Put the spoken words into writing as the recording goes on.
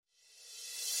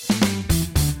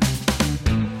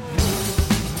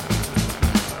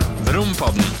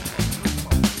Brompodden,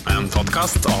 en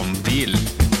podcast om bil.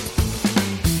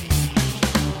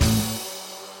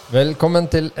 Velkommen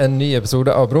til en ny episode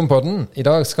av Brompodden. I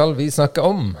dag skal vi snakke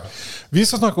om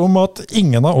at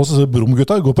ingen av oss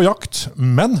Bromgutter går på jakt,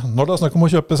 men når det er snakk om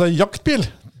å kjøpe seg jaktbil,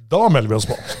 da melder vi oss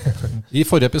på. I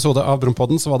forrige episode av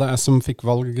Brompodden så var det jeg som fikk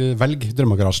velge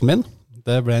drømmegarasjen min.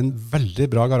 Det ble en veldig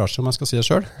bra garasje, om jeg skal si det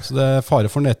selv. Så det er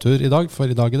fare for nedtur i dag, for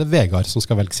i dag er det Vegard som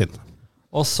skal velge sin.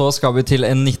 Og så skal vi til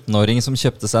en 19-åring som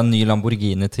kjøpte seg en ny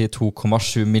Lamborghini til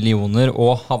 2,7 millioner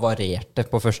og havarerte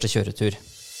på første kjøretur.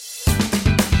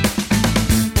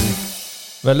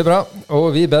 Veldig bra, og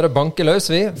vi bare banker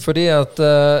løs fordi at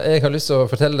jeg har lyst til å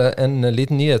fortelle en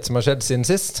liten nyhet som har skjedd siden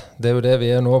sist. Det er jo det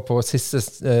vi er nå på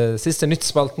siste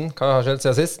nyttspalten. Hva har skjedd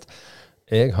siden sist?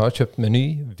 Jeg har kjøpt meg ny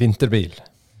vinterbil.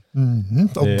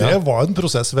 Og det var en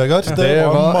prosess, Vegard. Det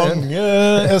var mange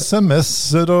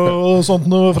SMS-er og sånt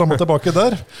noe frem og tilbake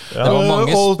der. Det var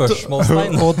mange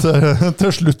spørsmålstegn. Og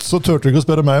til slutt så tørte du ikke å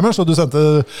spørre meg mer, så du sendte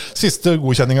siste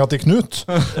godkjenninga til Knut.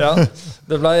 Ja,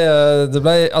 det var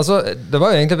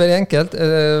jo egentlig veldig enkelt.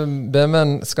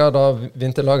 BMW-en skal da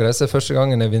vinterlagre seg første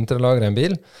gangen jeg vinterlagrer en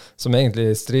bil, som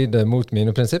egentlig strider mot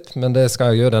mine prinsipp, men det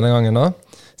skal jeg gjøre denne gangen da,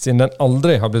 siden den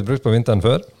aldri har blitt brukt på vinteren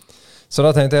før. Så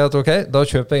da tenkte jeg at ok, da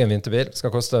kjøper jeg en vinterbil. Det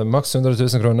skal koste maks 100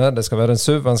 000 kroner. Det skal være en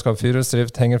SUV, den skal ha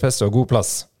fyrhjulsdrift, hengerfeste og god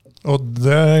plass. Og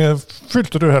det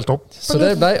fylte du helt opp. Så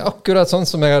det ble akkurat sånn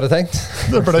som jeg hadde tenkt.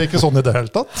 Det ble ikke sånn i det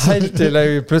hele tatt. Helt til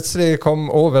jeg plutselig kom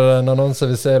over en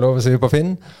annonse hvis jeg lover å skrive på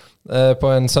Finn. På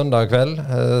en søndag kveld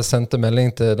sendte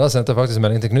jeg faktisk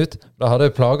melding til Knut. Da hadde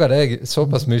jeg plaget deg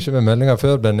såpass mye med meldinger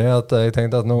før, Benny, at jeg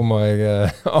tenkte at nå må jeg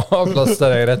avlaste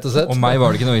deg rett og slett. Og meg var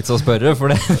det ikke noe vits å spørre,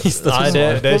 for det visste jeg.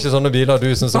 Nei, det er ikke sånne biler du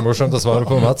synes er morsomt å svare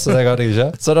på, Mats, så det hadde jeg ikke.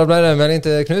 Så da ble det en melding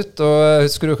til Knut, og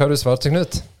husker du hva du svarte til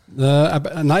Knut?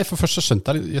 Nei, for først så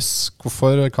skjønte jeg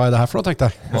hva er det her for noe, tenkte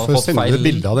jeg. Hvorfor sender du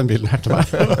bildet av den bilen her til meg?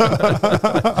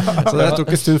 Så det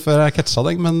tok en stund før jeg catcha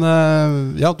deg, men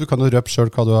ja, du kan jo røpe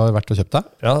selv hva du har vært og kjøpt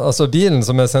deg. Ja, altså bilen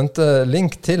som jeg sendte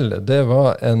link til, det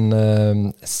var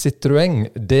en Citroën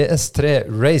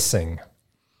DS3 Racing,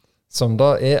 som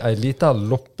da er en liten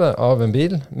loppe av en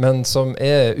bil, men som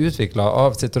er utviklet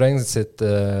av Citroën sitt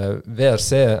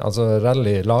VRC, altså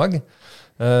rally-lag,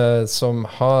 som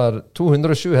har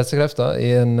 207 hestekrefter i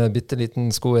en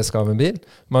bitteliten skoeske av en bil.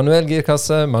 Manuell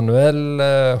girkasse, manuell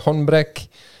håndbrekk,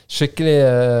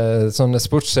 skikkelig sånne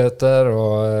sportsseter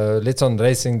og litt sånn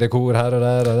racing-dekor her og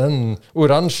der, og den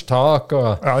oransje tak.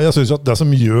 Ja, jeg synes at det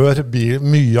som gjør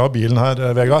mye av bilen her,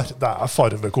 Vegard, det er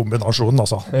farvekombinasjonen,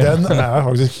 altså. Den er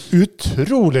faktisk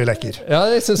utrolig lekker. Ja,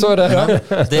 jeg synes også det. Ja,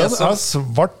 den er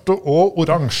svart og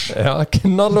oransje. Ja,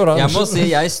 knalloransje. Jeg må si,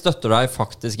 jeg støtter deg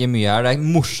faktisk i mye her. Det er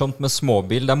morsomt med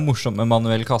småbil, det er morsomt med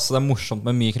manuell kasse, det er morsomt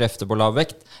med mye krefter på lav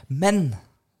vekt. Men,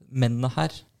 mennene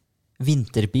her,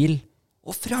 vinterbil,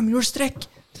 og framhjulstrekk.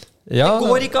 Ja, det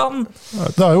går ikke an.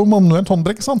 Det er jo manuelt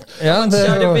håndbrekk, sant? Ja, Det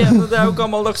er jo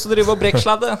gammeldags å drive og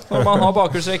brekksladde når man har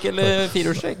bakhjulstrekk eller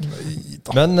firehjulstrekk.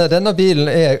 Men denne bilen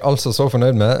er jeg altså så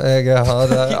fornøyd med. Jeg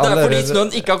har Det er fordi snøen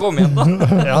ikke har kommet igjen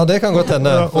da. Ja, det kan godt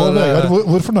hende. Og Vegard,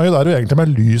 hvor fornøyd er du egentlig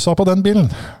med lysa på den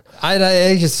bilen? Nei, jeg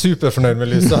er ikke superfornøyd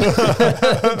med lysa.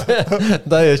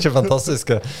 De er ikke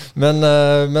fantastiske. Men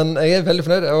jeg er veldig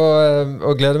fornøyd,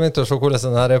 og gleder meg til å se hvordan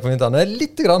den her er på vinteren. Den er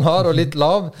litt grann hard og litt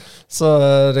lav, så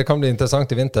det kan bli interessant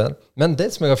i vinter. Men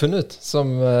det som jeg har funnet ut,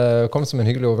 som kom som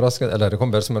en hyggelig overraskelse, eller det kom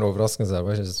bare som en overraskelse, det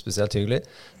var ikke spesielt hyggelig,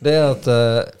 det er at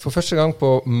for første gang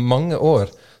på mange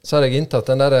år, så har jeg inntatt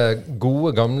den der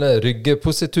gode gamle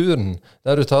ryggeposituren,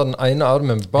 der du tar den ene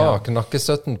armen bak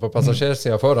nakkestøtten på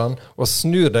passasjersiden foran, og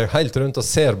snur deg helt rundt og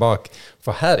ser bak,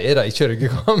 for her er det ikke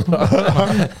ryggekamera.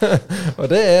 Og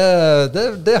det har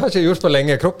jeg ikke gjort på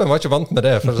lenge. Kroppen var ikke vant med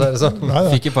det, for å si det sånn.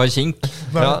 Fikk et par kink.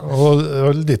 Ja. Og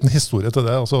en liten historie til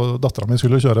det. Altså, datteren min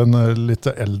skulle kjøre en litt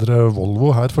eldre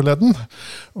Volvo her forleden,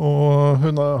 og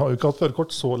hun har jo ikke hatt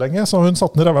førerkort så lenge, så hun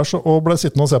satt den i revers og ble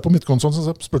sittende og se på midtkonsollen,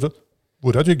 så spurte hun,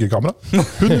 hvor er ryggekamera?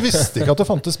 Hun visste ikke at det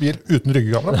fantes bil uten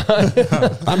ryggekamera.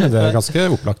 Nei, men det er ganske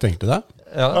opplagt egentlig det.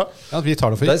 Ja. Ja, vi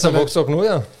tar det for gitt. De som vokser opp nå,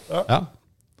 ja. Ja.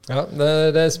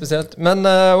 Det er spesielt. Men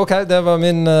ok, det var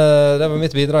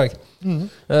mitt bidrag.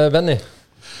 Benny?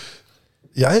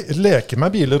 Jeg leker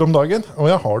med biler om dagen, og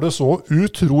jeg har det så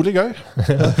utrolig gøy.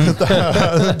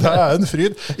 Det er en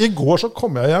fryd. I går så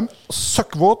kom jeg hjem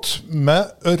søkkvåt med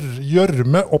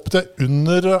gjørme opp til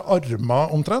under arma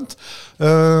omtrent.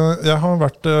 Jeg har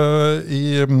vært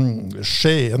i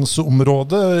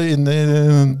Skiensområdet inne i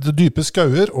det dype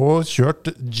skauer og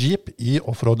kjørt jeep i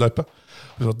offroad-løype.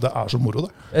 Det så moro,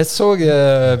 det. Jeg så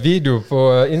video på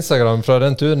Instagram fra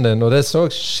den turen din, og det så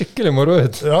skikkelig moro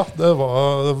ut. Ja, det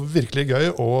var virkelig gøy,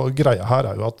 og greia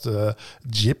her jo at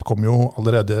Jeep kom jo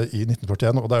allerede i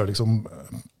 1941, og det jo liksom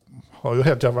har jo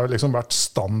hele tiden liksom vært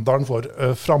standarden for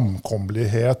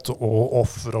framkommelighet og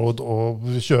offroad og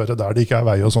kjøre der det ikke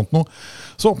vei og sånt noe.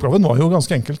 Så oppgaven var jo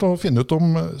ganske enkelt å finne ut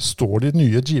om står de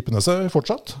nye Jeepene seg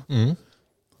fortsatt.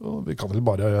 Og vi kan vel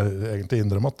bare egentlig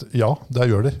innrømme at ja, det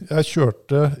gjør det. Jeg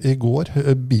kjørte i går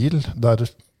bil der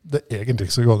det egentlig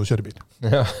ikke skal gå an å kjøre bil.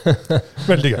 Ja.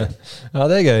 Veldig gøy. Ja,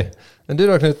 det gøy. Men du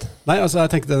da, Knut? Nei, altså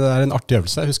jeg tenkte det en artig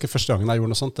øvelse. Jeg husker første gangen jeg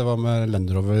gjorde noe sånt, det var med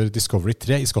Land Rover Discovery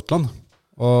 3 i Skottland.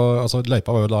 Og altså,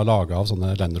 løypa var jo da laget av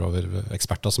sånne Land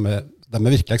Rover-eksperter som de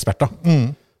virkelig eksperter.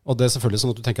 Og det selvfølgelig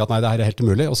sånn at du tenker at nei, det her helt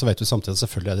umulig, og så vet du samtidig at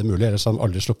selvfølgelig det mulig, ellers har de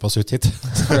aldri sluppet oss ut hit.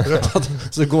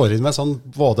 Så det går inn med sånn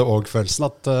både-og-følelsen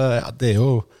at det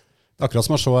jo akkurat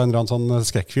som å se en eller annen sånn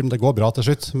skrekkfilm, det går bra til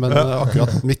slutt, men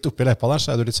akkurat midt oppi løypa der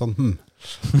så det litt sånn,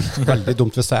 veldig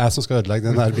dumt hvis det som skal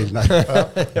ødelegge den her bilen her.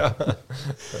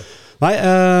 Nei,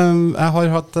 jeg har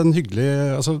hatt en hyggelig,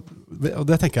 altså, og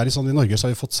det tenker jeg litt sånn, i Norge så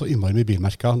har vi fått så innmari mye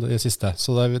bilmerker det siste,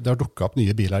 så det har dukket opp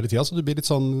nye biler i tida, så du blir litt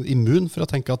sånn immun for å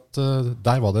tenke at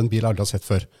der var det en bil jeg aldri har sett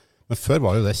før. Men før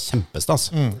var jo det kjempestas.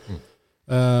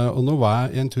 Og nå var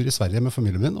jeg en tur i Sverige med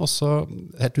familien min, og så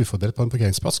helt uforberedt på en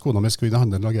parkeringsplass, kona mi skulle inn og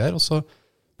handle noe greier, og så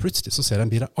plutselig så ser jeg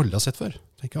en bil jeg aldri har sett før.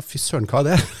 Jeg tenker, fy søren, hva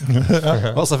det?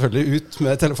 Jeg var selvfølgelig ut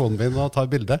med telefonen min og tar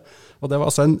bilde, og det var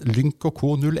altså en Lynk &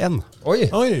 Co 01. Oi!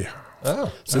 Ja.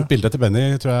 Sendt bilde til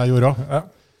Benny, tror jeg gjorde også. Ja.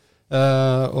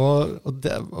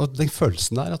 Og den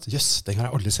følelsen der, at jøss, den har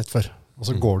jeg aldri sett før. Og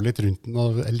så går du litt rundt den,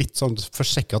 og litt sånn, for å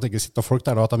sjekke at det ikke sitter noen folk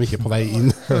der, da, at de ikke er på vei inn.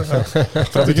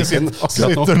 For at det ikke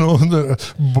sitter noen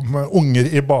unger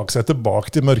i baksetet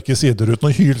bak de mørke siderutene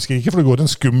og hylskriker, for det går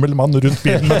en skummel mann rundt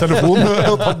bilen med telefon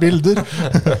og tar bilder.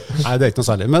 Nei, det ikke noe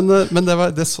særlig. Men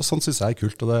sånn synes jeg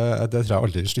kult, og det tror jeg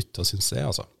aldri slutter å synes det,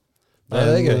 altså.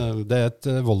 Det et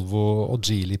Volvo og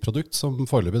Geely-produkt som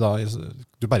foreløpig da,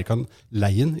 du bare kan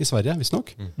leie inn i Sverige, visst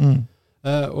nok.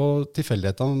 Og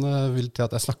tilfeldighetene vil til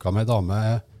at jeg snakket med en dame,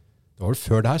 det var vel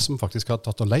før det her, som faktisk hadde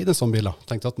tatt og leid en sånn bil.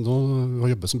 Tenkte at nå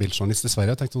jobber som biljournalist i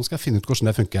Sverige, tenkte nå skal jeg finne ut hvordan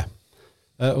det funker.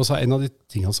 Og så en av de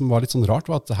tingene som var litt sånn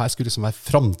rart, var at det her skulle liksom være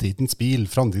fremtidens bil,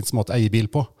 fremtidens måte å eie bil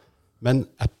på. Men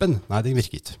appen, nei, den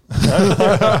virker ikke.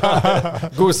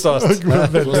 God start.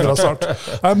 Veldig bra start.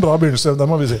 Det en bra begynnelse,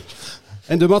 det må vi si.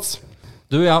 Enn du, Mats?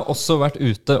 Du, jeg har også vært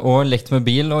ute og lekt med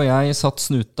bil, og jeg satt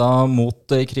snuta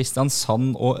mot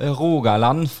Kristiansand og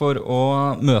Rogaland for å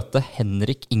møte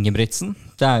Henrik Ingebrigtsen.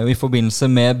 Det jo i forbindelse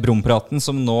med Brompraten,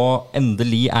 som nå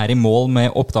endelig i mål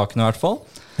med opptakene i hvert fall.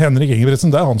 Henrik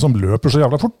Ingebrigtsen, det han som løper så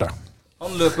jævla fort, det.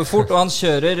 Han løper fort, og han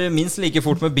kjører minst like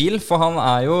fort med bil, for han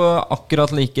jo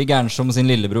akkurat like gæren som sin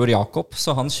lillebror Jakob,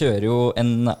 så han kjører jo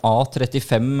en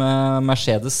A35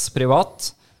 Mercedes privat.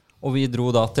 Og vi dro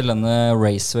da til denne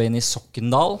racewayen i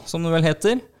Sokkendal, som det vel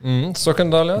heter.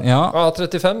 Sokkendal, ja.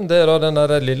 A35, det da den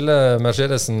der lille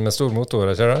Mercedesen med stor motor,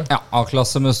 ikke det? Ja,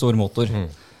 A-klasse med stor motor.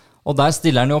 Og der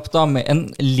stiller han jo opp da med en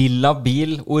lilla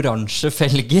bil, oransje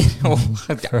felger. Og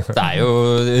det jo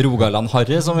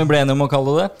Rogaland-Harry, som vi ble enige om å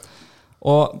kalle det.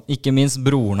 Og ikke minst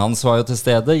broren hans var jo til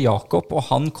stede, Jakob, og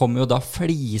han kom jo da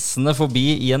flisende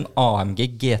forbi i en AMG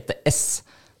GTS,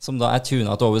 som da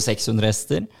tunet til over 600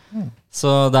 hester. Så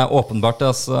det åpenbart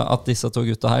altså, at disse to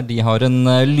gutta her, de har en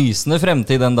lysende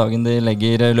fremtid den dagen de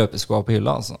legger løpeskoa på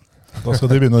hylla. Altså. Da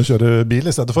skal de begynne å kjøre bil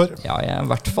i stedet for? Ja, i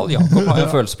hvert fall Jakob har jeg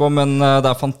en følelse på, men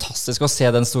det fantastisk å se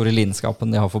den store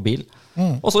lidenskapen de har for bil.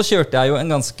 Og så kjørte jeg jo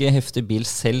en ganske heftig bil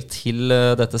selv til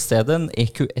dette stedet, en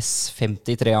EQS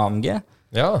 53 AMG.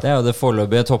 Ja. Det jo det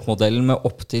foreløpige toppmodellen med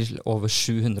opp til over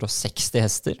 760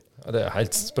 hester. Ja, det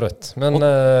helt sprøtt. Men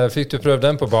fikk du prøvd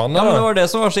den på banen? Ja, men det var det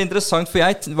som var så interessant, for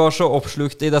jeg var så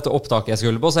oppslukt i dette opptaket jeg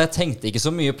skulle på, så jeg tenkte ikke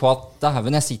så mye på at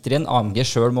dæven, jeg sitter i en AMG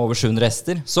selv med over 700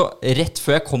 hester. Så rett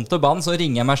før jeg kom til banen, så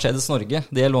ringer jeg Mercedes Norge,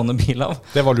 det jeg låner bil av.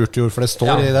 Det var lurt gjort, for det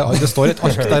står, det står et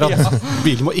ark der at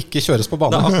bilen må ikke kjøres på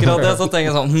banen. Det akkurat det, så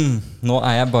tenker jeg sånn, nå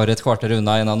jeg bare et kvarter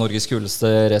unna en av Norges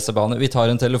kuleste racerbane. Vi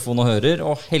tar en telefon og hører,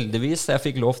 og heldigvis jeg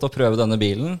fikk lov til å prøve denne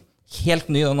bilen.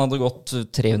 Helt ny, den hadde gått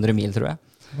 300 mil, tror jeg.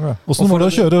 Ja. Hvordan var det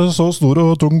å kjøre så stor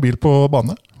og tung bil på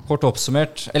bane? Kort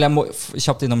oppsummert, eller jeg må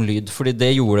kjapt innom lyd, fordi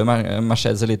det gjorde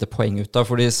Mercedes et lite poeng ut av,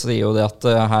 for de sier jo det at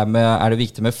her det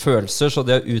viktig med følelser, så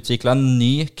de har utviklet en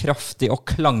ny, kraftig og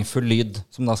klangfull lyd,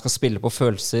 som da skal spille på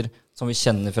følelser som vi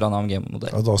kjenner fra en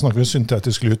AMG-modell. Ja, da snakker vi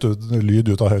syntetisk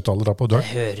lyd ut av høyttalere på dør.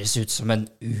 Det høres ut som en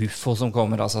UFO som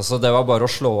kommer, altså, så det var bare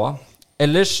å slå av.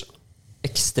 Ellers,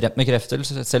 ekstremt med krefter,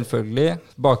 selvfølgelig,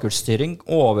 bakhjulsstyring,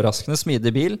 overraskende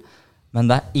smidig bil. Men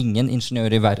det er ingen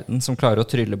ingeniør i verden som klarer å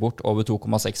trylle bort over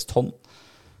 2,6 tonn.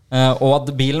 Og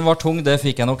at bilen var tung, det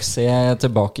fikk jeg nok se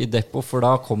tilbake i depot, for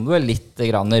da kom det vel litt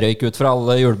grann røyk ut fra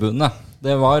alle hjulbuene.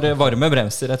 Det var varme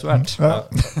bremser etter hvert. Ja.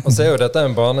 Og så er jo dette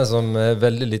en bane som er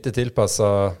veldig lite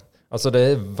tilpasset. Altså det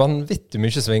er vanvittig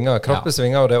mye svinger, krappe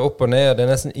svinger, og det er opp og ned. Det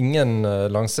er nesten ingen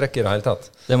langstrekk i det hele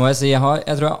tatt. Det må jeg si, jeg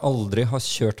tror jeg aldri har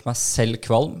kjørt meg selv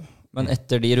kvalm. Men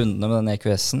etter de rundene med den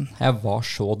EQS-en, jeg var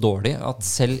så dårlig at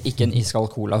selv ikke en iskald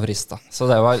cola frista. Så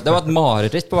det var et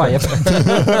mareritt på vei hjem.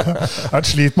 Et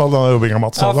slit med all denne jobbinga,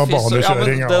 Mats. Ja,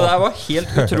 banekjøring. Det der var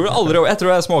helt utrolig. Jeg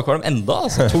tror jeg er småkvalm enda,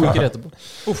 altså 2 uker etterpå.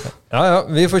 Uff. Ja,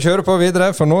 vi får kjøre på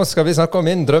videre, for nå skal vi snakke om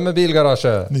min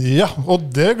drømmebilgarasje. Ja, og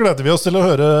det gleder vi oss til å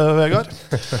høre, Vegard.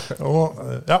 Og,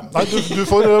 ja, nei,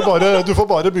 du får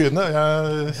bare begynne.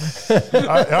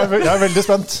 Jeg er veldig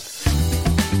spent.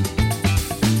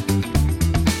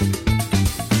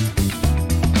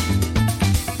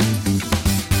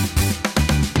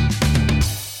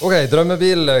 Ok,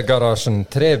 drømmebilgarasjen.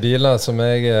 3 biler som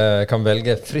jeg kan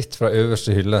velge fritt fra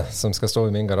øverste hylle, som skal stå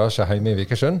i min garasje hjemme i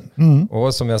Vikersund. Og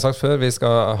som jeg har sagt før, vi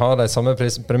skal ha de samme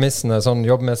premissene sånn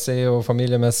jobbmessig og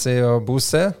familiemessig og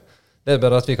bosted. Det er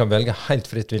bare at vi kan velge helt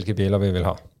fritt hvilke biler vi vil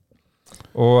ha.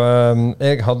 Og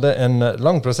jeg hadde en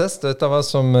lang prosess. Dette var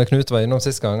som Knut var innom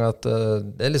sist gang, at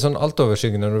det er litt sånn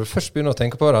altoverskyggende. Når du først begynner å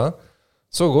tenke på det,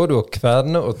 så går du og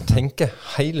kverner og tenker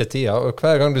hele tiden. Og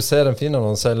hver gang du ser en fin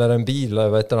annonse eller en bil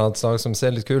av et eller annet slag som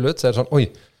ser litt kul ut, så er det sånn, oi,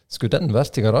 skulle den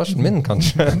vært i garasjen min,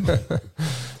 kanskje?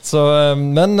 Så,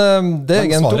 men det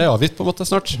jeg svaret er avgitt på en måte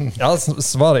snart. Ja,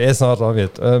 svaret er snart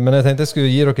avgitt. Men jeg tenkte jeg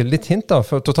skulle gi dere litt hint da,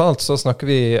 for totalt så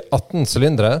snakker vi 18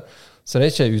 sylindere, så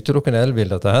det er ikke utelukkende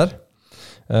elbil dette her.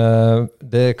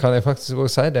 Det kan jeg faktisk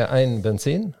også si, det er 1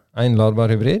 bensin, 1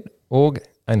 ladbar hybrid og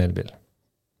 1 elbil.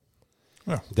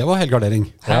 Ja. Det var helgardering.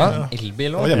 Ja.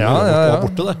 Elbil Og også. hjemme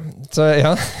borte det. Så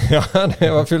ja, det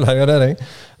var full helgardering.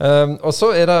 Og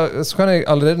så kan jeg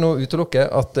allerede nå utelukke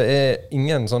at det er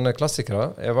ingen sånne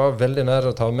klassikere. Jeg var veldig nær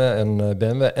å ta med en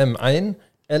BMW M1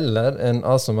 eller en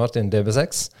Aston Martin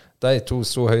DB6. De 2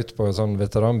 sto høyt på en sånn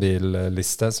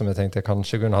veteranbilliste som jeg tenkte jeg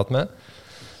kanskje kunne hatt med.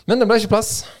 Men det ble ikke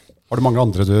plass. Var det mange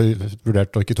andre du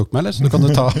vurderte og ikke tok med, eller? Så du kan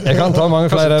ta, jeg kan ta mange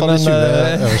flere, men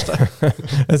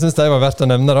jeg synes det var verdt å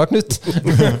nevne da, Knut.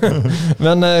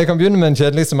 Men jeg kan begynne med en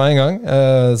kjedeligste med en gang,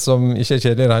 som ikke er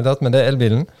kjedelig i det hele tatt, men det er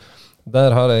elbilen.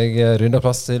 Der har jeg ryddet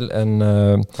plass til en...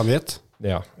 Kan vi gjette?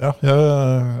 Ja.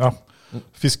 Ja.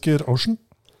 Fisker Ocean?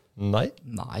 Nei.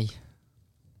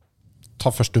 Ta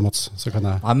først du, Mats, så kan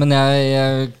jeg... Nei, men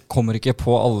jeg kommer ikke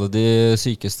på alle de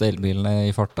sykeste elbilene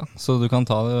i farta, så du kan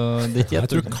ta ditt gjett.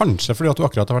 Jeg tror kanskje fordi at du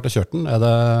akkurat har vært og kjørt den. Er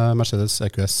det Mercedes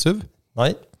EQS SUV?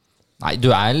 Nei. Nei, du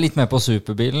er litt med på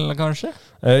superbilen, kanskje?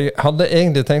 Jeg hadde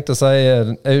egentlig tenkt å si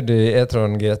Audi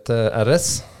e-tron GT RS,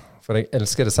 for jeg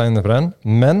elsker designet på den.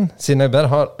 Men siden jeg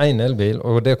bare har 1 elbil,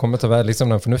 og det kommer til å være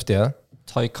liksom den fornuftige...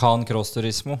 Taycan Cross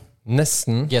Turismo.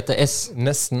 Nesten. GTS.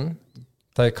 Nesten.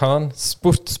 Taycan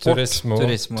Sport Turismo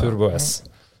Turbo ja. S.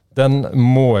 Den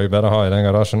må jeg bare ha i den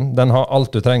garasjen. Den har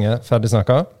alt du trenger, ferdig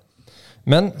snakket.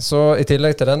 Men så i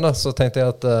tillegg til den da, så tenkte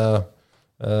jeg at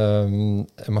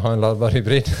jeg må ha en ladbar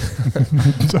hybrid.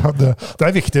 Det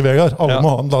er viktig, Vegard. Alle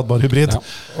må ha en ladbar hybrid. Ja.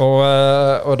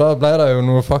 Og da ble det jo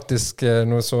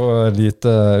noe så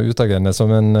lite utagende som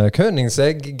en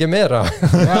Koenigsegg Gemera.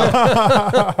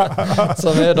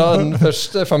 Som er da den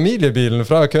første familiebilen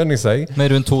fra Koenigsegg.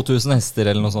 Med rundt 2000 hester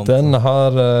eller noe sånt. Den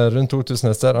har rundt 2000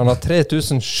 hester. Han har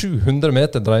 3700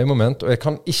 meter dreiemoment, og jeg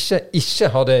kan ikke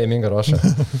ha det i min garasje.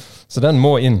 Så den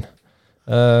må inn.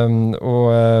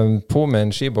 Og på med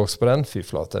en skiboks på den, fy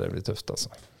flate, det blir tøft altså.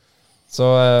 Så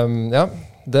ja,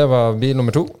 det var bil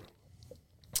nummer 2.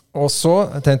 Og så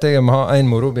tenkte jeg må ha en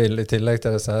morobil i tillegg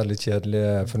til disse her litt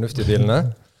kjedelige, fornuftige bilene.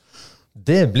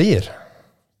 Det blir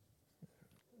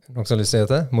noen som har lyst til å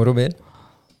gjette? Morobil?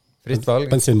 Fritt valg?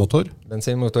 Bensinmotor,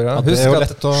 ja.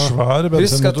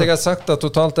 Husk at jeg har sagt at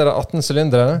totalt er det 18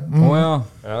 sylindere.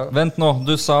 Ja. Vent nå,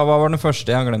 du sa hva var den første?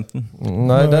 Jeg har glemt den.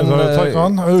 Nei, den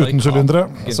Taycan uten sylindere.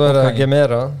 Så er det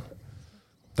Gemera.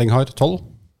 Den har 12.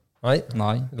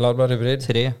 Nei. Ladbar hybrid.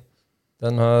 3.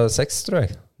 Den har 6, tror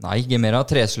jeg. Nei, Gemera har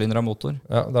 3-sylindret motor.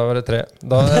 Ja, da var det 3.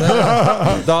 Da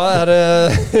er det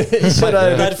ikke det.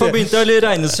 Derfor begynte jeg å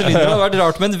regne sylindere. Det hadde vært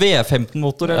rart med en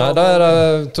V15-motor. Ja, da er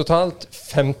det totalt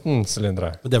 15 sylindere.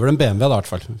 Men det er vel en BMW da, i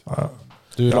hvert fall.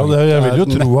 Jeg vil jo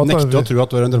tro at nekter å tro at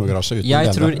du har en drømmegarasje uten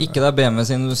Jeg BMW. tror ikke det er BMW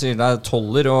siden du sier det er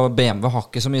 12-er, og BMW har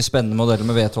ikke så mye spennende modeller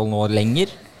med V12 nå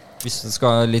lenger. Hvis det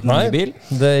skal ha en litt ny bil.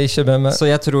 Det er ikke BMW. Så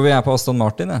jeg tror vi er på Aston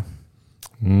Martin, jeg.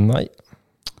 Nei.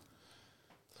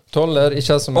 12 er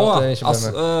ikke som at det er ikke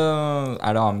BMW.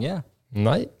 Er det AMG?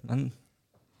 Nei. Men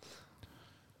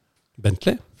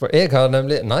Bentley? For jeg har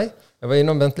nemlig, nei, jeg var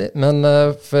innom Bentley, men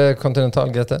for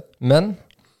Continental GT. Men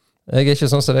jeg er ikke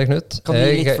sånn som det, Knut. Kan du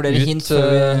gi litt flere hint før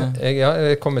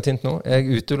jeg kom med et hint nå.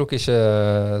 Jeg utelukker ikke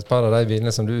et par av de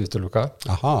bilene som du utelukker.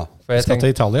 Aha, For jeg skal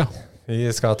til Italia. Vi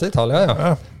skal til Italia,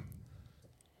 ja.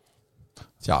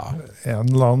 Ja, En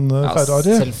eller annen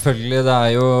Ferrari. Selvfølgelig, det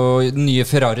er jo den nye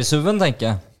Ferrari-SUV-en,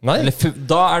 tenker jeg. Nei. Eller,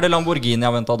 da er det Lamborghini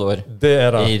Aventador. Det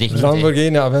er det. Riktig.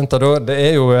 Lamborghini Aventador. Det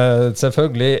er jo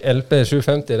selvfølgelig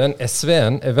LP750, den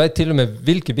SV-en. Jeg vet til og med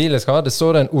hvilke bil jeg skal ha. Det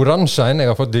står en oransje en.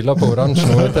 Jeg har fått dilla på oransje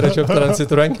nå etter jeg kjøpte den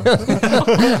Citroën.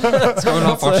 Skal vel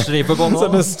ha fartsstripe på nå? Så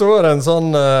det står en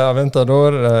sånn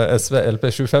Aventador SV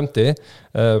LP750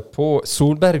 på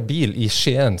Solberg bil i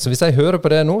Skien. Så hvis jeg hører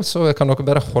på det nå, så kan dere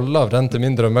bare holde av den til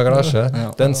min drømmegarasje.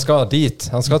 Den skal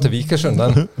dit. Han skal til Vikersund,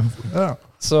 den. Ja.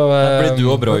 Så Da blir du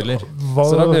og broiler.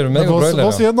 Så da blir det meg og broiler, Hva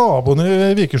ja. sier naboen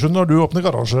i Vikersund når du åpner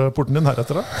garasjeporten din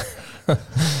heretter da?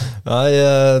 Nei,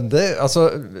 altså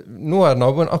nå har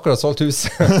naboen akkurat solgt hus.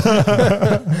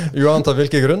 Uant av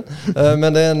hvilken grunn.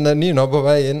 Men det er en ny nabo på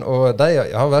vei inn, og de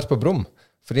har vært på Brum.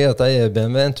 Fordi at de er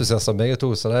BMW-entusiaster begge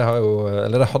to, så de har jo,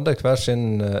 eller de hadde hver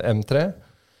sin M3.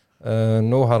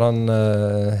 Nå har han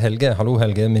Helge, hallo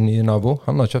Helge, min nye nabo,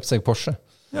 han har kjøpt seg Porsche.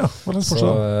 Ja, hva er det Så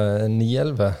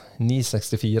 911,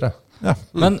 964. Ja.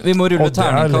 Men vi må rulle Og det er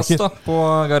terningkast lekkert. da på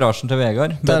garasjen til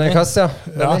Vegard. Terningkast, ja.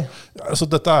 Ja, altså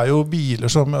dette er jo biler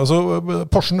som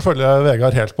Porschen følger jeg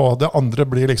Vegard helt på. Det andre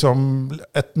blir liksom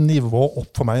et nivå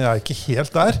opp for meg. Jeg er ikke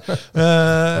helt der.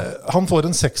 Han får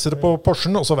en 6er på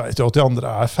Porschen, og så vet jeg at de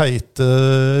andre er feite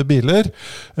biler.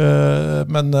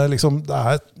 Men liksom det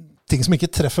er ting som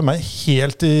ikke treffer meg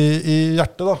helt i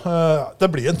hjertet. Da.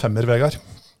 Det blir en 5er, Vegard.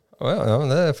 Ja, men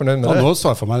det er jeg fornøyd med Ja, det. nå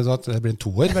svarer for meg at det blir en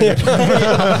 2er.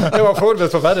 Jeg var forberedt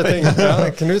på verre ting. Ja,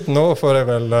 Knut, nå får jeg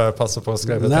vel passe på å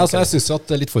skrive. Nei, altså, jeg synes jo at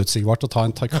det er litt forutsigbart å ta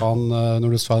en Taycan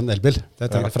når du skal ha en elbil.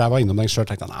 Det tenkte, for jeg var innom den selv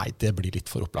og tenkte nei, det blir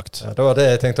litt for opplagt. Ja, det var det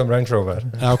jeg tenkte om Range Rover.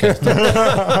 Ja, ok.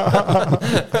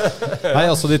 Nei,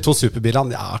 altså de to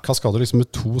superbilene, ja, hva skal du liksom med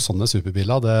to sånne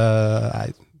superbiler?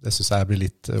 Det synes jeg blir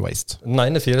litt waste. Den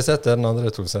ene 4-setter, den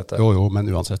andre 2-setter. Jo, men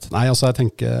uansett. Nei, altså jeg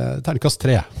tenker terningkast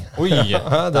 3. Oi!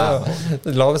 Ja, det er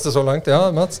det laveste så langt.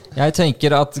 Ja, Mats? Jeg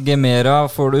tenker at Gemera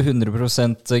får du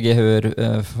 100% gehør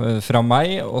fra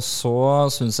meg, og så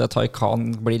synes jeg Taycan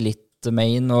blir litt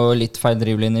main og litt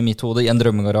feildrivelig inn i mitt hode i en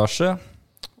drømmegarasje.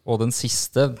 Og den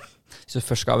siste, hvis du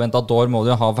først skal ha Aventador, må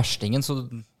du jo ha verstingen, så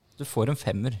du får en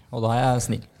 5er, og da er jeg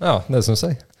snill. Ja, det synes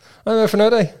jeg. Jeg er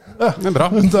fornøyd, jeg. Men bra.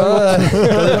 Det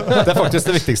er faktisk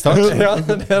det viktigste. Ja,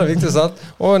 det er det viktigste.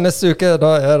 Og neste uke,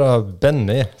 da er det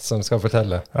Benny som skal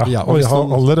fortelle. Ja, Og jeg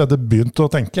har allerede begynt å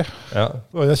tenke. Ja.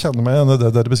 Og jeg kjenner meg igjen i det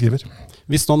dere beskriver.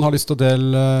 Hvis noen har lyst til å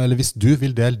dele, eller hvis du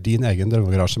vil dele din egen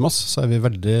drømmegarasje med oss, så er vi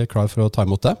veldig klar for å ta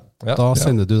imot det. Ja. Da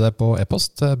sender du det på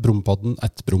e-post til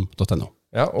brompodden@brom.no.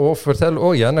 Ja, og fortell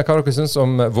også gjerne hva dere synes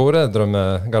om våre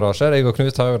drømmegarasjer. Jeg og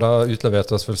Knut har jo da utlevert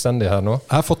oss fullstendig her nå.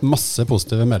 Jeg har fått masse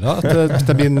positive meldinger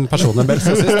til min personlige mail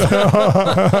siden sist.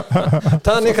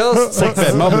 Terningkast!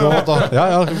 6 med råd og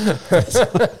ja.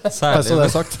 Så det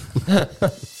er sagt.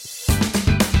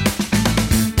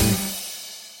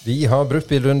 Vi har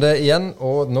bruktbilrunde igjen,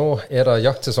 og nå er det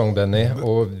jaktsesong, Benny.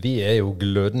 Og vi er jo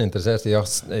glødende interessert i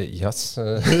jakt,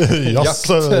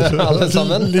 alle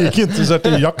sammen. Like interessert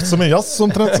i jakt som i jazz,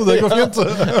 omtrent, så det går fint.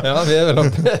 Ja, vi er vel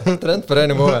omtrent på det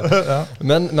nivået.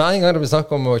 Men med en gang det blir snakk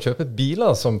om å kjøpe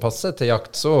biler som passer til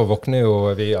jakt, så våkner jo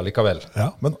vi allikevel. Ja,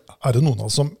 men er det noen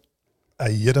av oss som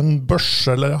eier en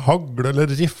børse, eller hagle, eller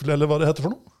rifle, eller hva det heter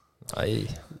for noe?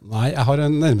 Nei, jeg har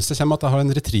en nærmeste kommer at jeg har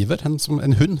en retriever,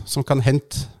 en hund, som kan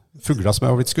hente fugler som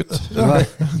har blitt skutt.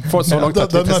 Så langt det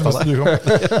at vi er nærmeste testet det. du kan.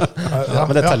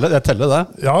 Men det teller det.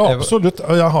 Ja, absolutt.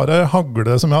 Og jeg har en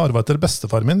hagle som jeg arvet etter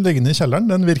bestefar min, liggende i kjelleren.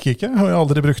 Den virker ikke, og jeg har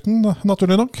aldri brukt den,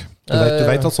 naturlig nok. Du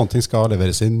vet at sånne ting skal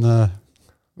leveres inn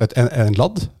en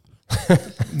ladd?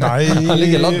 Nei, Han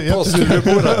ligger ladd på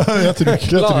stuebordet. jeg tror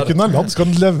ikke den er ladd. Skal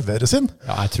den leveres inn?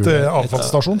 Ja, jeg tror Det det. er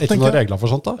avfallsstasjon, Ikke tenker noen jeg. regler for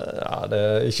sånt da? Ja, det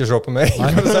er ikke se på meg,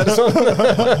 kan du si det sånn.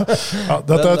 Ja,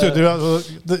 dette er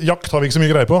tydelig. Jakt har vi ikke så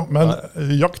mye greie på, men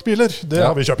jaktbiler, det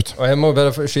har vi kjøpt. Og jeg må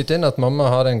bare skyte inn at mamma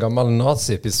har en gammel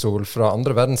nazipistol fra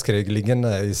 2. verdenskrig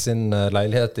liggende i sin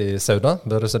leilighet i Sauda.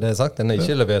 Bare så det er sagt. Den er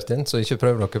ikke levert inn, så ikke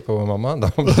prøv dere på mamma. Da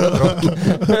blir det bra.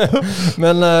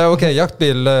 Men ok,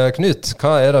 jaktbil, Knut.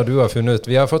 Hva er det du har funnet ut?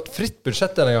 Vi har fått fritt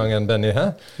budsjett denne gangen, Benny. Hæ?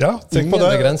 Ja, tenk på, Ingen det,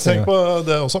 begrensninger. tenk på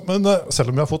det også. Men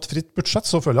selv om vi har fått fritt budsjett,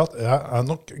 så føler jeg at jeg er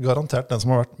nok garantert den som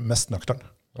har vært mest nøktern.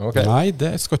 Ok. Nei,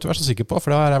 det skal du ikke være så sikker på,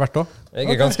 for det har jeg vært også. Jeg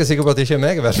er ganske sikker på at det ikke er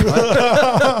meg, i hvert fall.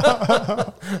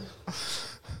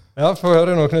 Ja, få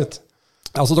høre nå, Knut.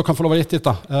 Altså, dere kan få lov å gjette litt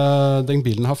da. Den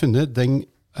bilen jeg har funnet, den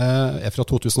fra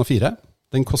 2004.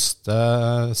 Den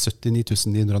koster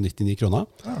 79 999 kroner.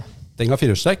 Ja. Den har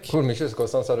firehjulstrekk. Hvor mye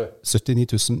koster den, sa du?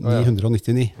 79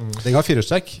 999. Den har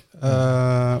firehjulstrekk.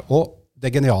 Og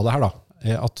det geniale her da,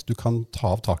 er at du kan ta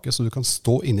av taket, så du kan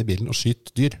stå inne i bilen og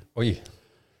skyte dyr. Oi.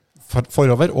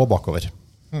 Forover og bakover.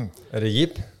 Er det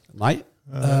jeep? Nei.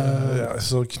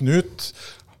 Så Knut,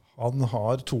 han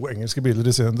har 2 engelske biler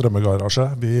i sin drømmegarasje.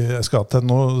 Vi skal til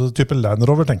noe type Land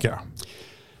Rover, tenker jeg.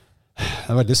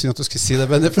 Det er veldig synd at du skulle si det,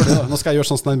 men nå skal jeg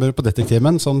gjøre sånn som jeg gjør på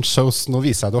Detektiven. Sånn shows, nå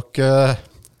viser jeg dere...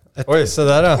 Oi, se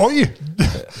der ja. Oi!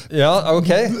 Ja, ok.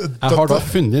 Jeg har da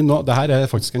funnet nå, det her er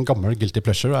faktisk en gammel Guilty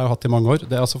Pleasure jeg har hatt i mange år.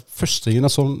 Det er altså første gangen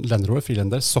jeg så Land Rover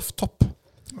Freelander Softtop.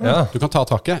 Ja. Du kan ta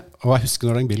taket, og jeg husker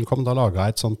når den bilen kom, da laget jeg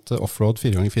et sånt offroad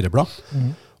 4x4-blad,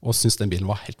 og synes den bilen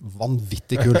var helt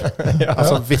vanvittig kul.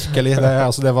 Altså virkelig,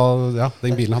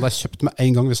 den bilen hadde jeg kjøpt med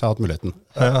en gang hvis jeg hadde hatt muligheten.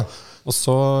 Ja. Og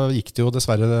så gikk det jo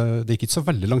dessverre, det gikk ikke så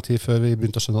veldig lang tid før vi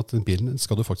begynte å skjønne at den bilen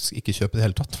skal du faktisk ikke kjøpe i det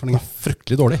hele tatt, for den er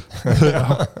fryktelig dårlig.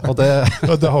 Og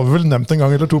det har vi vel nevnt en gang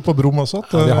eller 2 på Brom også,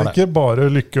 at det er ikke bare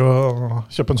lykke å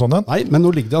kjøpe en sånn en. Nei, men nå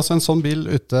ligger det altså en sånn bil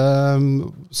ute,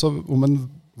 så om en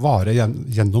vare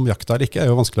gjennom jakta eller ikke er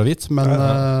jo vanskelig å vite, men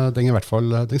den i hvert fall,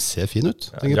 den ser fin ut.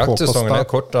 Jaktsesongen er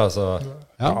kort, altså.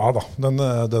 Ja da, den,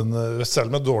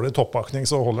 selv med dårlig toppakning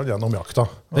så holder den gjennom jakta.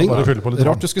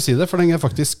 Rart du skulle si det, for den er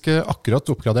faktisk akkurat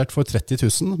oppgradert for 30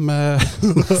 000 med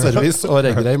service og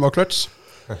regelreim og clutch.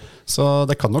 Så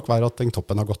det kan nok være at den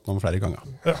toppen har gått noen flere ganger.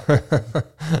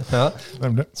 Ja.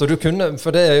 Nemlig. Så du kunne, for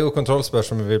det er jo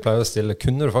kontrollspørsmål vi pleier å stille,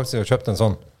 kunne du faktisk ha kjøpt en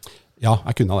sånn? Ja,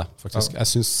 jeg kunne det, faktisk. Jeg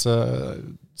synes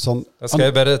sånn... Da skal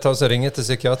jeg bare ta oss og ringe til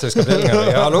psykiatrisk avdeling.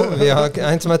 Ja, hallo, vi har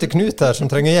en som heter Knut her, som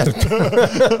trenger hjelp.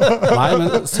 Nei, men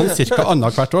sånn cirka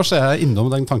annethvert år så er jeg innom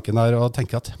den tanken der og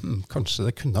tenker at kanskje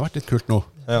det kunne vært litt kult nå.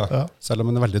 Ja. Selv om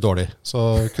den er veldig dårlig.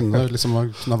 Så kunne jeg i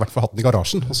hvert fall hatt den i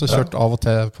garasjen, og så kjørt av og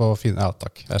til på fine... Ja,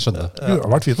 takk, jeg skjønner det. Det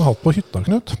har vært fint å ha den på hytta,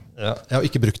 Knut. Ja, og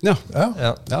ikke brukt den,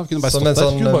 ja. Ja, kunne bare stått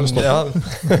sånn, der.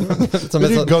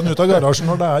 Rygga den ut av garasjen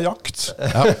når det er jakt.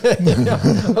 Ja,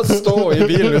 og stå i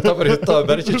bilen utenfor hytta,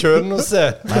 bare ikke kjøre noe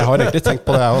se. Nei, jeg har egentlig tenkt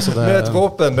på det. Også, Med et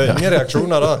våpen, det er ingen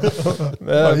reaksjoner da.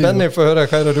 Benny, få høre,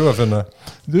 hva er det du har funnet?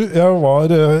 Du, jeg var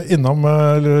innom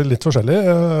litt forskjellig.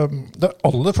 Det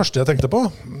aller første jeg tenkte på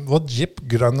var Jeep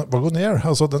Grand Wagoneer,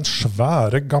 altså den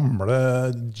svære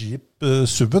gamle Jeep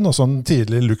SUV-en, og sånn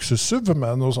tidlig luksus-SUV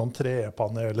med noen sånn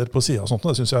trepaneler på siden og sånt.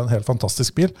 Det synes jeg er en helt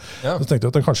fantastisk bil. Ja. Så tenkte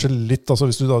jeg at det er kanskje litt, altså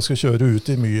hvis du da skal kjøre ut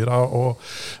i myra og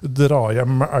dra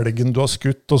hjem elgen du har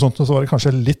skutt og sånt, så var det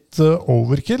kanskje litt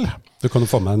overkill. Du kan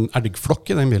jo få med en elgflokk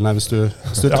i den bilen her, hvis du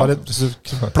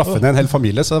plaffer ned en hel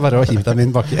familie, så er det bare å hive dem inn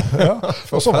baki. Ja,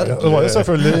 og så var jeg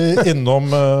selvfølgelig innom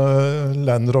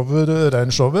Land Rover,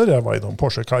 Range Rover, jeg var innom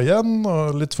Porsche Cayenne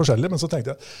og litt forskjellig, men så tenkte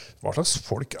jeg, hva slags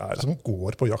folk er det som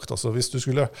går på jakt? Altså hvis du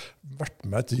skulle vært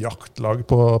med et jaktlag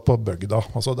på bygda,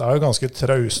 altså det er jo ganske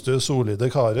trauste, solide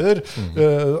karer,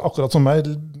 akkurat som meg,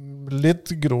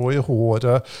 litt grå i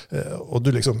håret, og du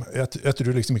liksom, jeg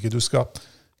tror liksom ikke du skal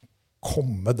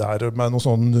komme der med noe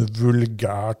sånn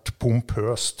vulgært,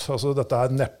 pompøst. Altså, dette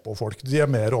er neppå-folk. De er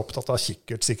mer opptatt av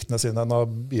kikkertsiktene sine enn av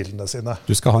bilene sine.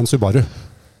 Du skal ha en Subaru?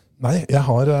 Nei,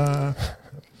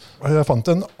 jeg fant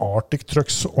en Arctic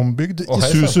Trucks ombygd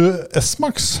Isuzu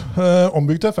S-Max.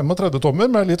 Ombygd til 35 tommer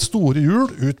med litt store hjul,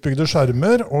 utbygde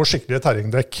skjermer og skikkelige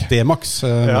terrengdekk. D-Max.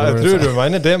 Ja, jeg tror du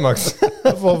mener D-Max.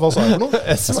 Hva sa jeg for noe?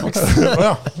 S-Max.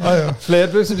 Ja.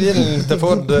 Flerbruksbilen til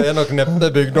Ford er nok neppe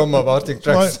bygd om av Arctic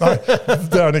Trucks. Nei,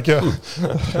 det er den ikke.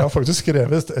 Jeg har faktisk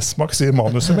skrevet S-Max i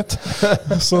manuset mitt.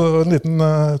 Så en liten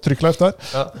trykkleif der.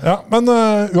 Ja, men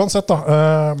uansett da.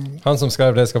 Han som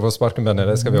skrev det skal få sparken, Benny.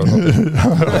 Det skal vi ordne.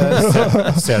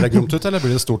 Ser det grumt ut, eller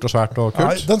blir det stort og svært og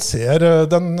kult? Nei,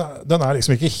 den er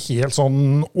liksom ikke helt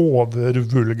sånn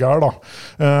overvulgær da.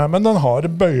 Men den har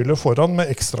bøyle foran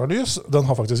med ekstralys. Den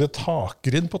har faktisk et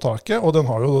takgrind på taket, og den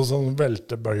har jo sånn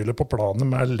veltebøyle på planet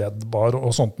med LED-bar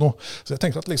og sånt noe. Så jeg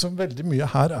tenker at liksom veldig mye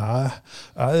her er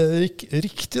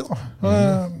riktig da.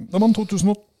 Det var en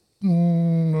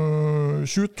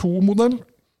 2022-modell.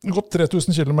 Gått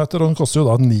 3000 kilometer, og den koster jo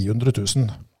da 900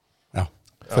 000.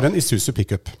 For en Isuzu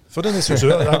pickup. For en Isuzu,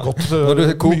 det er godt. Når du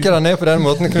koker den ned på den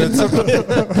måten, Knut,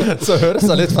 så høres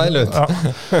det litt feil ut. Ja.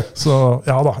 Så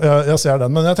ja da, jeg ser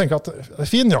den, men jeg tenker at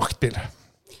fin jaktbil.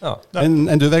 Ja.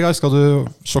 Enn du, Vegard, skal du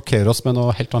sjokkere oss med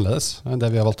noe helt annerledes enn det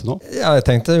vi har valgt til nå? Ja, jeg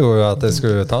tenkte jo at jeg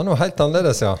skulle ta noe helt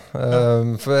annerledes, ja.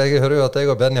 For jeg hører jo at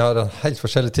jeg og Benny har en helt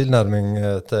forskjellig tilnærming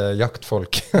til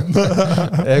jaktfolk.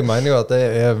 Jeg mener jo at det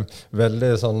er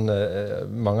veldig sånn,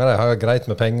 mange av dem har greit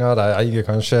med penger, de eier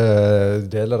kanskje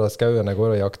deler av skauen de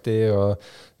går og jakter i, og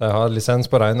de har lisens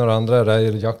på det ene og det andre,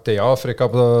 de jakter i Afrika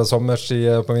på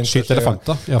sommerstid, på vinterstid. Skyt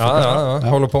elefanter i Afrika.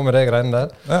 Ja, holder på med det greiene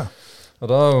der. Ja. Og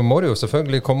da må du jo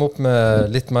selvfølgelig komme opp med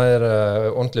litt mer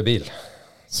ordentlig bil.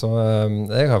 Så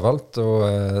jeg har valgt å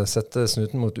sette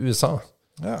snuten mot USA.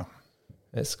 Ja.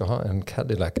 Jeg skal ha en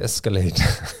Cadillac Escalade.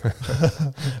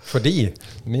 Fordi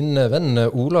min venn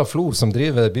Ola Flo, som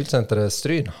driver bilsenteret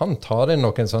Stryn, han tar inn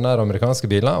noen sånne amerikanske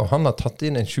biler, og han har tatt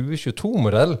inn en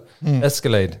 2022-modell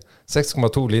Escalade.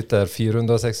 6,2 liter,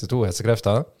 462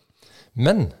 hestekrefter.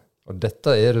 Men og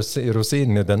dette er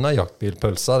rosinen i denne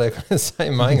jaktbilpølsa, det kan jeg si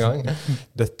med en gang.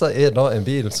 Dette er da en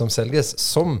bil som selges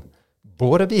som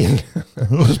bårebil.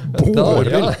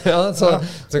 Bårebil? Ja, så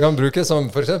kan brukes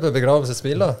som for eksempel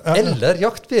begravelsesbil, eller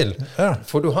jaktbil. Ja.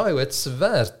 For du har jo et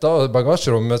svært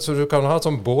bagasjerom, så du kan ha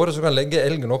sånn båre, så du kan legge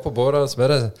elgen opp på båre, så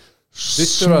bare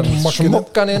dytter du den,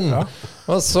 smokker den inn. Ja.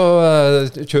 Og så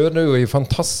kjører du jo i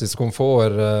fantastisk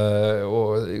komfort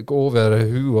og over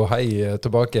hu og hei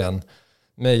tilbake igjen.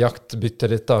 Med jaktbyttet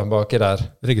ditt da, baki der.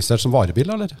 Registrert som varebil,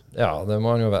 eller? Ja, det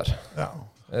må han jo være. Ja.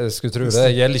 Jeg skulle tro det.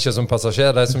 Gjelder ikke som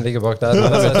passasjer, de som ligger bak der.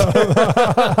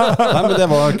 Nei, men det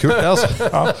var kult, det, altså.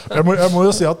 Ja, jeg må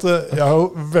jo si at jeg har jo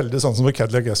veldig sansen for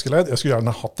Cadillac Escalade. Jeg skulle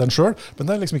gjerne hatt den selv, men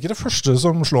det er liksom ikke det første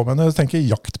som slår meg når jeg tenker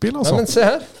jaktbil, altså. Nei, men se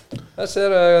her. Her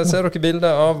ser dere bildet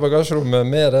av bagasjerommet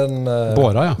med den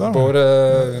båra, ja.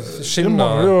 Båreskinna.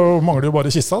 Det mangler jo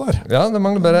bare kista der. Ja, det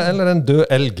mangler bare eller en død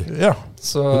elg. Ja.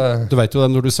 Så, du vet jo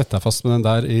det, når du setter deg fast med den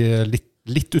der i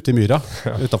litt ute i myra,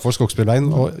 utenfor Skogsbilveien,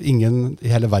 og ingen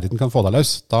i hele verden kan få deg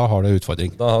løs, da har du en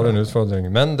utfordring. Da har du en utfordring.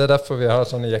 Men det er derfor vi har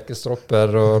sånne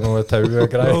jekkestropper og noe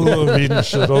tauegreier. Og noen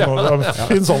vinsjer og noe. Det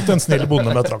finnes alltid en snill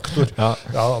bonde med traktor. Ja.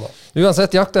 Ja da.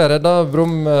 Uansett, jakta er redda.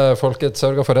 Brum-folket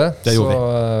sørger for det. Det gjorde vi.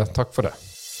 Så takk for det.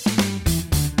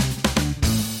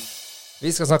 Vi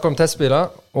skal snakke om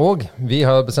testbiler, og vi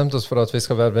har bestemt oss for at vi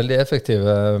skal være veldig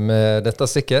effektive med dette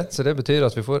stikket, så det betyr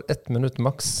at vi får 1 minutt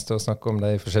maks til å snakke om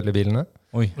de forskjellige bilene.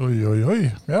 Oi.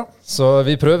 Ja. Så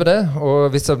vi prøver det, og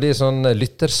hvis det blir sånn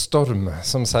lytterstorm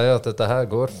som sier at dette her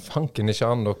går fanken ikke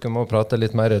an, dere må prate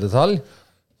litt mer i detalj,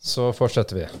 så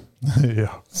fortsetter vi. Ja.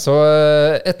 Så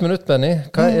 1 minutt, Benny.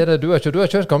 Hva er det du har kjørt? Du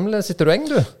har kjørt gamle Citroën,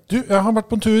 du? Du, jeg har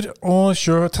vært på en tur og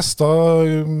testet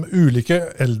ulike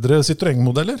eldre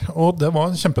Citroën-modeller, og det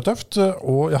var kjempetøft.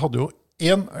 Og jeg hadde jo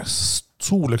en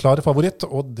soleklar favoritt,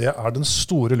 og det er den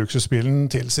store luksusbilen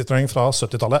til Citroën fra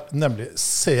 70-tallet, nemlig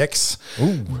CX.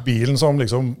 Bilen som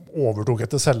liksom overtok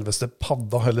etter selveste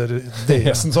Padda, eller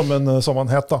DS-en som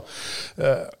han het da.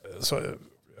 Så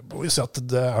jeg må jo si at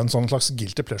det er en sånn slags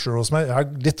guilty pleasure hos meg. Jeg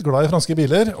er litt glad i franske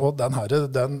biler, og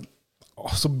den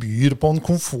byr på en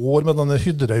komfort med denne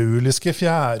hydrauliske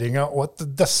fjæringa og et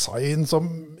design som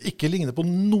ikke ligner på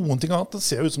noen ting annet. Det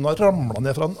ser ut som det har ramlet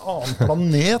ned fra en annen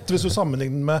planet, hvis du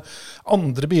sammenligner med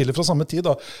andre biler fra samme tid.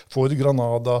 Da. Ford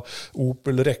Granada,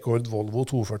 Opel Rekord, Volvo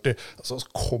 240. Så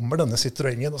kommer denne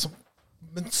Citroën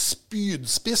med en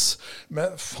spydspiss,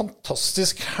 med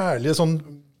fantastisk herlige sånn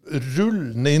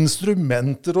rullende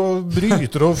instrumenter og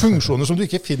bryter og funksjoner som du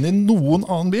ikke finner i noen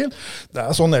annen bil. Det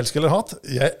er sånn elsk eller hat.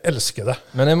 Jeg elsker det.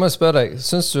 Men jeg må spørre deg,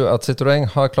 synes du at Citroën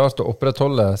har klart å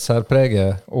opprettholde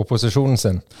særpreget og posisjonen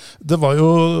sin? Det var jo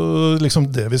liksom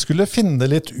det vi skulle finne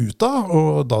litt ut av,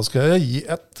 og da skal jeg gi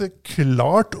et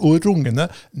klart og rungende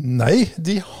nei,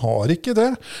 de har ikke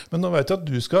det. Men nå vet jeg at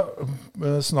du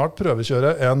skal snart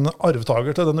prøvekjøre en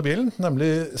arvtager til denne bilen,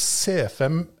 nemlig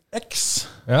C5X.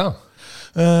 Ja.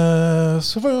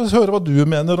 Så får vi høre hva du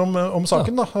mener om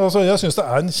saken da. Altså, jeg synes det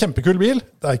er en kjempekul bil.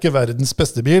 Det er ikke verdens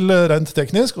beste bil rent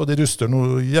teknisk, og de ruster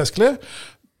noe jæskelig,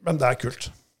 men det er kult.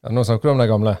 Ja, nå snakker du om de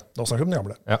gamle. Nå snakker vi om de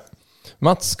gamle. Ja.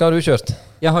 Mats, hva har du kjørt?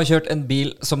 Jeg har kjørt en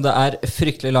bil som det er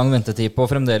fryktelig lang ventetid på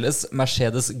fremdeles.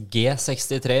 Mercedes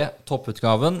G63,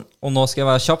 topputgaven. Og nå skal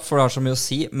jeg være kjapp, for det har så mye å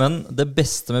si, men det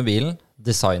beste med bilen,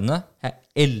 designet. Jeg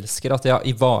elsker at jeg har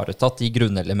ivaretatt de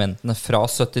grunnelementene fra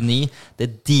 79. Det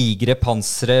digre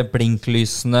panseret,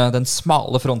 blinklysene, den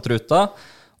smale frontruta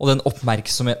og den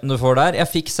oppmerksomheten du får der.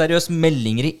 Jeg fikk seriøst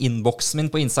meldinger i innboksen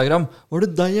min på Instagram. Var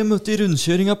det deg jeg møtte i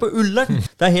rundkjøringa på Ullern?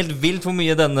 Det er helt vilt hvor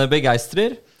mye denne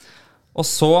begeistrer. Og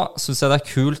så synes jeg det er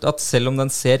kult at selv om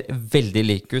den ser veldig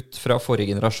lik ut fra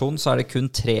forrige generasjon, så er det kun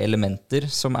 3 elementer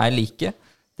som er like.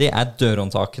 Det er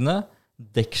dørhåndtakene,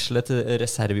 dekselet til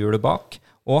reservehjulet bak,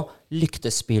 og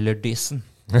lyktespylerdysen.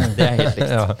 Det helt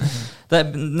riktig. Det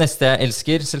neste jeg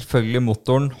elsker, selvfølgelig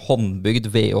motoren, håndbygd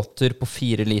V8-er på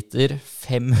 4 liter,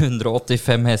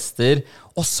 585 hester,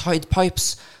 og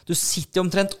sidepipes. Du sitter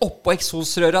omtrent oppå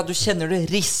eksosrøra, du kjenner det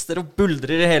rister og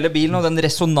buldrer i hele bilen, og den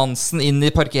resonansen inn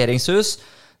i parkeringshus.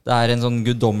 Det en sånn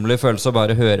guddommelig følelse å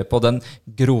bare høre på den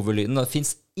grove lyden. Det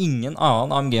finnes ingen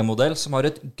annen AMG-modell som har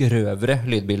et grøvere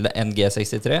lydbilde enn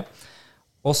G63.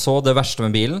 Og så det verste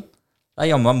med bilen,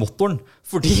 det jammen meg motoren,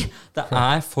 fordi det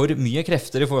for mye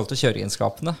krefter i forhold til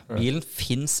kjøreegenskapene. Bilen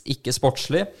finnes ikke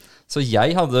sportslig, så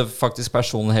jeg hadde faktisk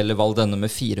personlig heller valgt denne med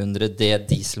 400D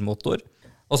dieselmotor.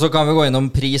 Og så kan vi gå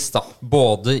innom pris da,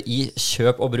 både i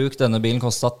kjøp og bruk. Denne bilen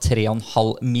kostet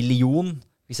 3,5 million.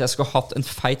 Hvis jeg skulle hatt en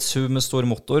feit SUV med stor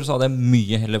motor, så hadde jeg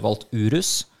mye heller valgt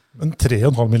Urus. Men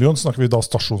 3,5 million, snakker vi da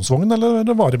stasjonsvogn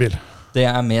eller varebil? Det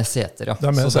med seter, ja.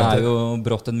 Med så seter. Det jo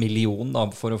brått 1 million da,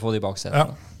 for å få de baksetene.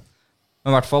 Ja.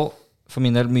 Men i hvert fall, for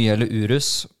min del, mye eller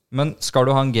Urus. Men skal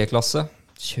du ha en G-klasse,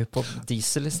 kjøp på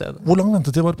diesel i stedet. Hvor lang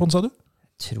ventetid var det på den, sa du?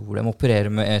 Jeg tror de opererer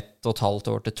med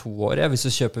 1,5 år til 2 år, hvis du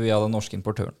kjøper via den norske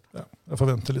importøren. Ja, jeg får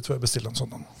vente litt før jeg bestiller en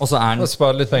sånn. Og så den... Og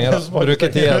spare litt penger, da. Bruke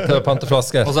tida til å pante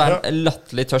flasker. Og så den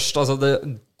latterlig tørst. Altså, det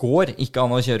går ikke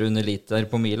an å kjøre under liter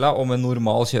på mila, og med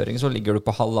normal kjøring så ligger du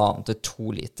på 1,5 til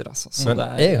 2 liter. Altså. Så Men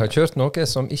jeg har kjørt noe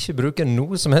som ikke bruker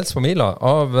noe som helst på mila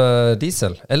av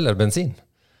diesel eller bensin.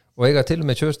 Og jeg har til og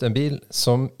med kjørt en bil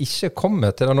som ikke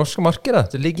kommer til det norske markedet.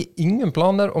 Det ligger ingen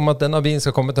planer om at denne bilen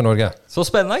skal komme til Norge. Så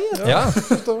spennende, gitt. Ja,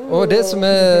 og det som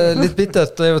litt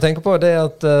bittert å tenke på, det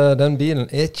at den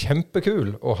bilen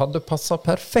kjempekul og hadde passet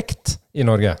perfekt i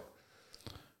Norge.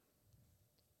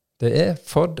 Det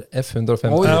Ford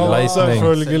F150 Lightning.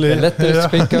 Selvfølgelig.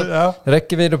 Elektrisk pickup, Ja.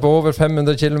 rekkevidde på over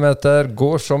 500 kilometer,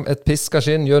 går som et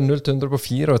piskaskinn, gjør 0-100 på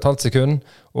 4,5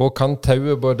 sekunder, og kan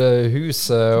taue både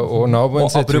huset og naboen Og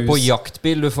sitt apropos hus.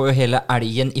 jaktbil, du får jo hele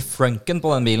elgen i frunken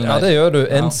på den bilen Ja, der. det gjør du.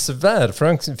 En svær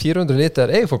Frank 400 liter.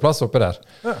 Jeg får plass oppi der.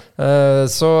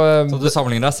 Så Så du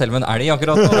sammenligner deg selv med en elg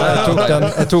akkurat nå?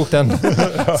 jeg tok den.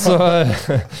 Så,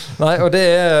 nei, og det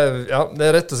ja,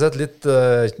 det rett og slett litt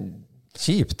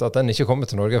kjipt at den ikke kommer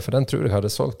til Norge, for den tror jeg hadde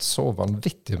solgt så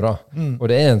vanvittig bra. Og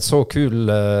det en så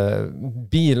kul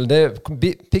bil.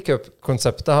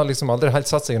 Pickup-konseptet har liksom aldri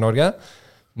helt satt seg i Norge,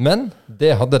 men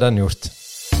det hadde den gjort.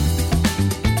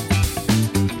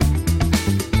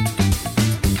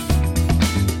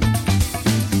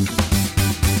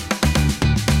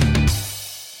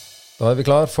 Da vi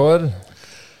klar for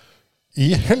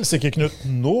I helsike, Knut,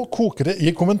 nå koker det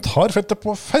i kommentarfeltet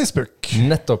på Facebook.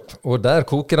 Nettopp, og der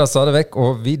koker det stadig vekk,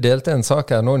 og vi delte en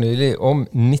sak her nå nylig om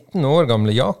 19 år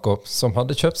gamle Jakob, som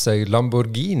hadde kjøpt seg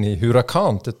Lamborghini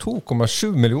Huracan til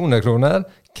 2,7 millioner kroner,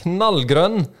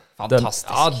 knallgrønn. Fantastisk.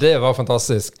 Ja, det var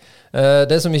fantastisk.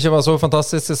 Det som ikke var så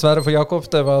fantastisk dessverre for Jakob,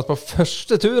 det var at på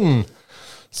første turen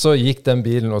så gikk den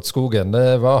bilen åt skogen.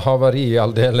 Det var havari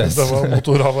aldeles. Det var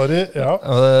motorhavari, ja.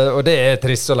 Og det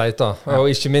trist å lete. Og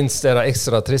ikke minst det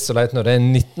ekstra trist å lete når det en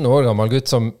 19 år gammel gutt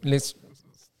som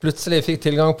plutselig fikk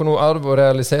tilgang på noe arv og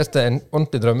realiserte en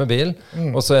ordentlig drømmebil,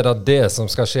 og så det det som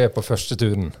skal skje på første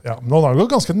turen. Ja, men han har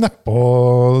gått ganske neppå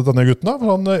denne gutten da,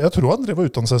 for jeg tror han drev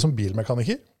og utdannet seg som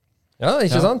bilmekaniker. Ja,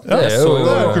 ikke sant? Ja, Det det jo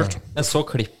er jo kult. Jeg så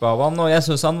klipp av han, og jeg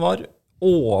synes han var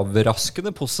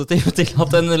overraskende positiv til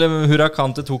at en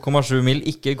Huracan til 2,7 mil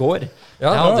ikke går.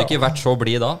 Ja, jeg hadde ikke vært så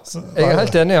blid da. Jeg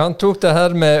helt enig, han tok det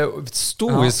her med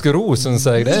stoisk ro, synes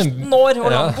jeg. Det 19 år,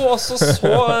 og han var også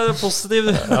så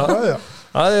positiv. Ja.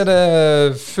 Ja, det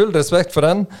full respekt for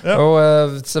den. Ja.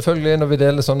 Og selvfølgelig når vi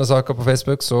deler sånne saker på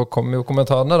Facebook, så kommer jo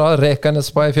kommentarene da, rekende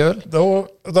på ei fjøl. Det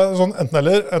er sånn enten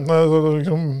eller,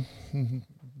 liksom,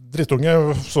 drittunge,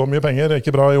 så mye penger,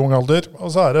 ikke bra i ung alder.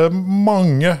 Og så det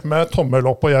mange med tommel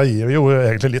opp, og jeg gir jo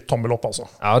egentlig litt tommel opp, altså.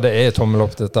 Ja, det tommel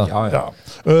opp dette. Ja.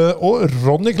 Og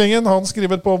Ronny Klingen, han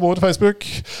skriver på vår Facebook: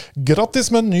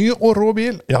 Grattis med en ny og rå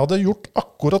bil. Jeg hadde gjort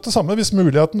akkurat det samme hvis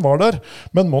muligheten var der,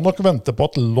 men må nok vente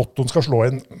på at lottoen skal slå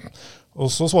inn. Og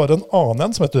så svarer en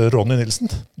annen som heter Ronny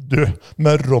Nilsen: Du,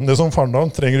 med Ronny som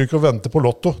farnavn trenger du ikke å vente på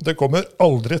lotto. Det kommer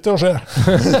aldri til å skje.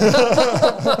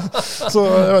 Så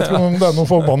jeg vet ikke om det noen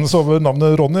forbannelse over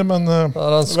navnet Ronny, men Da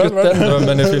har han skutt den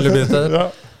drømmen i fyllebiter. ja.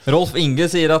 Rolf Inge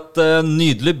sier at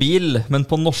nydelig bil, men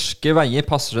på norske veier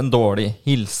passer den dårlig.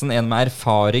 Hilsen en med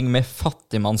erfaring med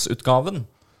fattigmannsutgaven.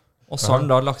 Og så har han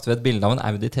da lagt ved et bilde av en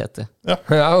Audi TT. Ja,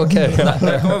 ok. Jeg kan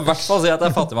i hvert fall si at det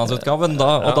fattigmannsutgaven,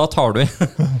 og da tar du i.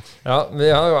 Ja, vi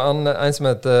har jo en som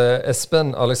heter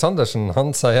Espen Aleksandersen.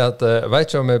 Han sier at vet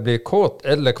ikke om jeg blir kåt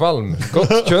eller kvalm.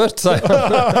 Godt kjørt, sier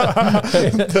han.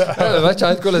 Jeg vet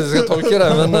ikke helt hvordan jeg skal tolke det,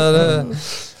 men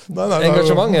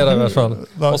Engasjement er det i hvert fall.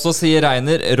 Og så sier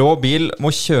Reiner, rå bil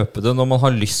må kjøpe det når man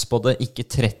har lyst på det, ikke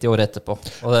 30 år etterpå.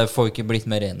 Og det får vi ikke blitt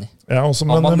mer enig. Ja, også,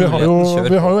 men vi har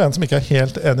jo en som ikke er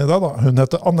helt enig i det da. Hun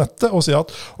heter Annette og sier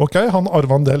at ok, han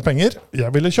arvet en del penger.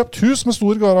 Jeg ville kjøpt hus med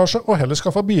stor garasje og heller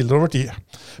skaffa biler over tid.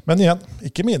 Men igjen,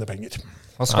 ikke mine penger.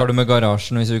 Hva skal du med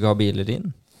garasjen hvis du ikke har biler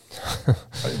inn?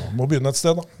 Man må begynne et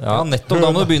sted da. Ja, nettopp da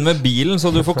må du begynne med bilen,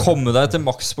 så du får komme deg til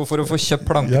Maxbo for å få kjøpt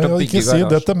planker til å bygge garasjen. Ikke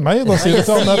si det til meg, da sier det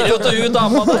til Annette. Sier det til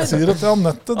dama der. Sier det til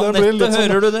Annette, det blir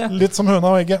litt som høna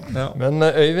og egget. Ja. Men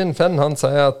Øyvind Fenn, han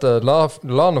sier at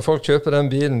la når folk kjøpe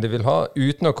den bilen de vil ha,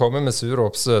 uten å komme med sure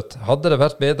oppstøt. Hadde det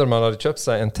vært bedre om man hadde kjøpt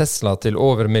seg en Tesla til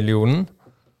over millionen?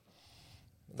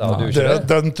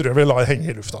 Den tror jeg vi lar henge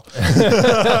i lufta.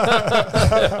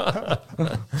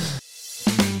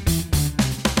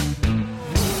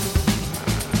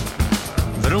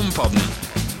 Vrompodden,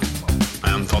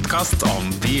 en podcast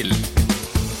om bil.